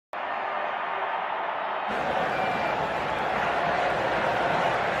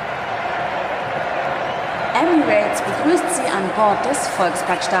Emirates begrüßt Sie an Bord des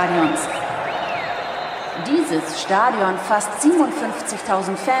Volksparkstadions. Dieses Stadion fasst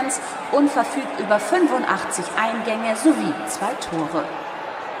 57.000 Fans und verfügt über 85 Eingänge sowie 2 Tore.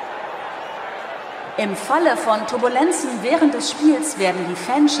 Im Falle von Turbulenzen während des Spiels werden die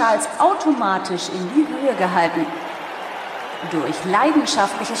Fanschals automatisch in die Höhe gehalten. Durch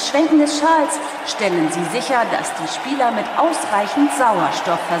leidenschaftliches Schwenken des Schals stellen sie sicher, dass die Spieler mit ausreichend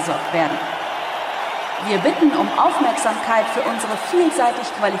Sauerstoff versorgt werden. Wir bitten um Aufmerksamkeit für unsere vielseitig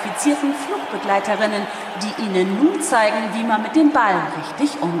qualifizierten Flugbegleiterinnen, die Ihnen nun zeigen, wie man mit dem Ball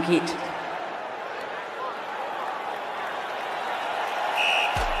richtig umgeht.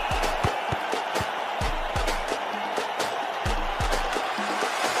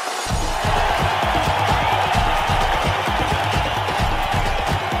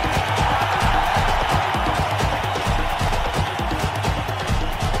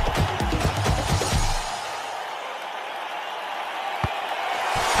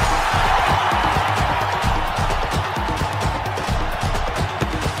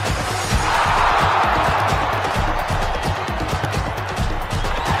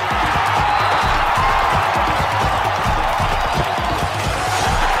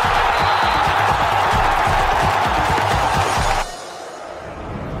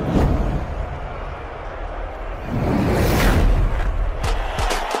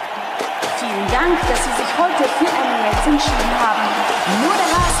 Dank, dass Sie sich heute für Emirates entschieden haben. Nur der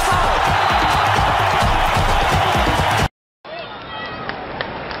HSV.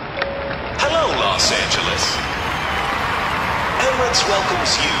 Hello, Los Angeles. Emirates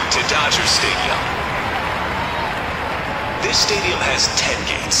welcomes you to Dodger Stadium. This stadium has 10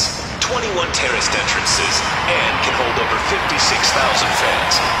 gates, 21 terraced entrances, and can hold over 56,000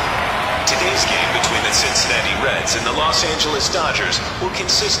 fans. Today's game between the Cincinnati Reds and the Los Angeles Dodgers will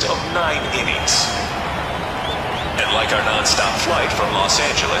consist of 9 innings. And like our non-stop flight from Los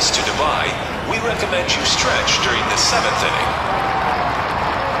Angeles to Dubai, we recommend you stretch during the 7th inning.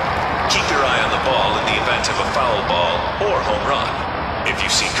 Keep your eye on the ball in the event of a foul ball or home run. If you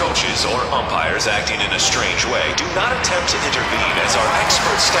see coaches or umpires acting in a strange way, do not attempt to intervene, as our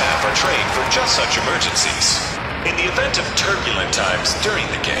expert staff are trained for just such emergencies. In the event of turbulent times during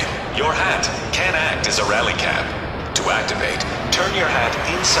the game, your hat can act as a rally cap. To activate, turn your hat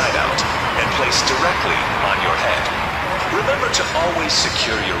inside out and place directly on your head. Remember to always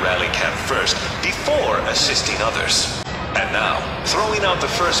secure your rally cap first before assisting others. And now, throwing out the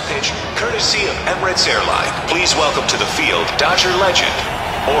first pitch, courtesy of Emirates Airline, please welcome to the field Dodger legend,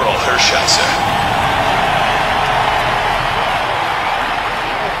 Orel Hershiser.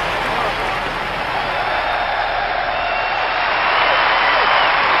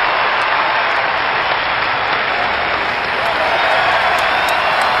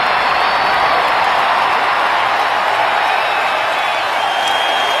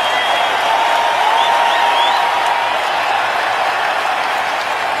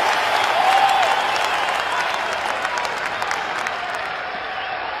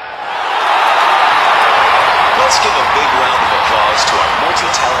 Let's give a big round of applause to our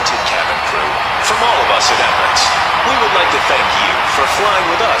multi-talented cabin crew. From all of us at Emirates, we would like to thank you for flying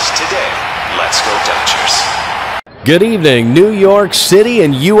with us today. Let's go Dodgers. Good evening, New York City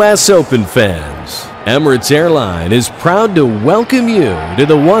and U.S. Open fans. Emirates Airline is proud to welcome you to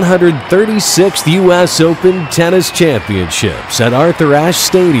the 136th U.S. Open Tennis Championships at Arthur Ashe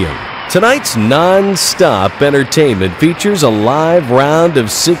Stadium. Tonight's non-stop entertainment features a live round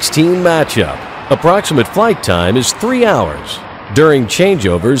of 16 matchup. Approximate flight time is 3 hours. During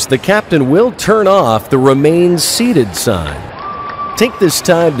changeovers, the captain will turn off the remain seated sign. Take this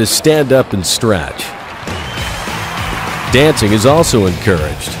time to stand up and stretch. Dancing is also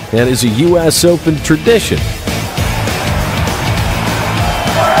encouraged and is a U.S. Open tradition.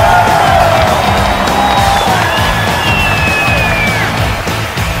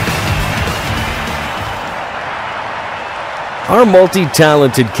 Our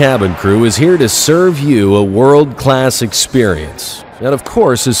multi-talented cabin crew is here to serve you a world-class experience and, of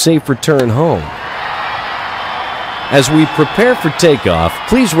course, a safe return home. As we prepare for takeoff,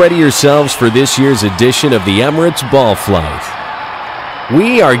 please ready yourselves for this year's edition of the Emirates Ball Flight.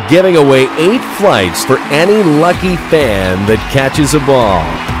 We are giving away 8 flights for any lucky fan that catches a ball.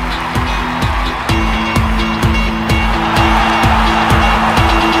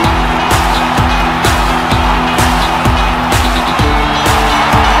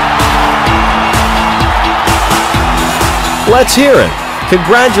 Let's hear it.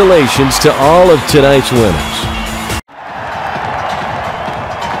 Congratulations to all of tonight's winners.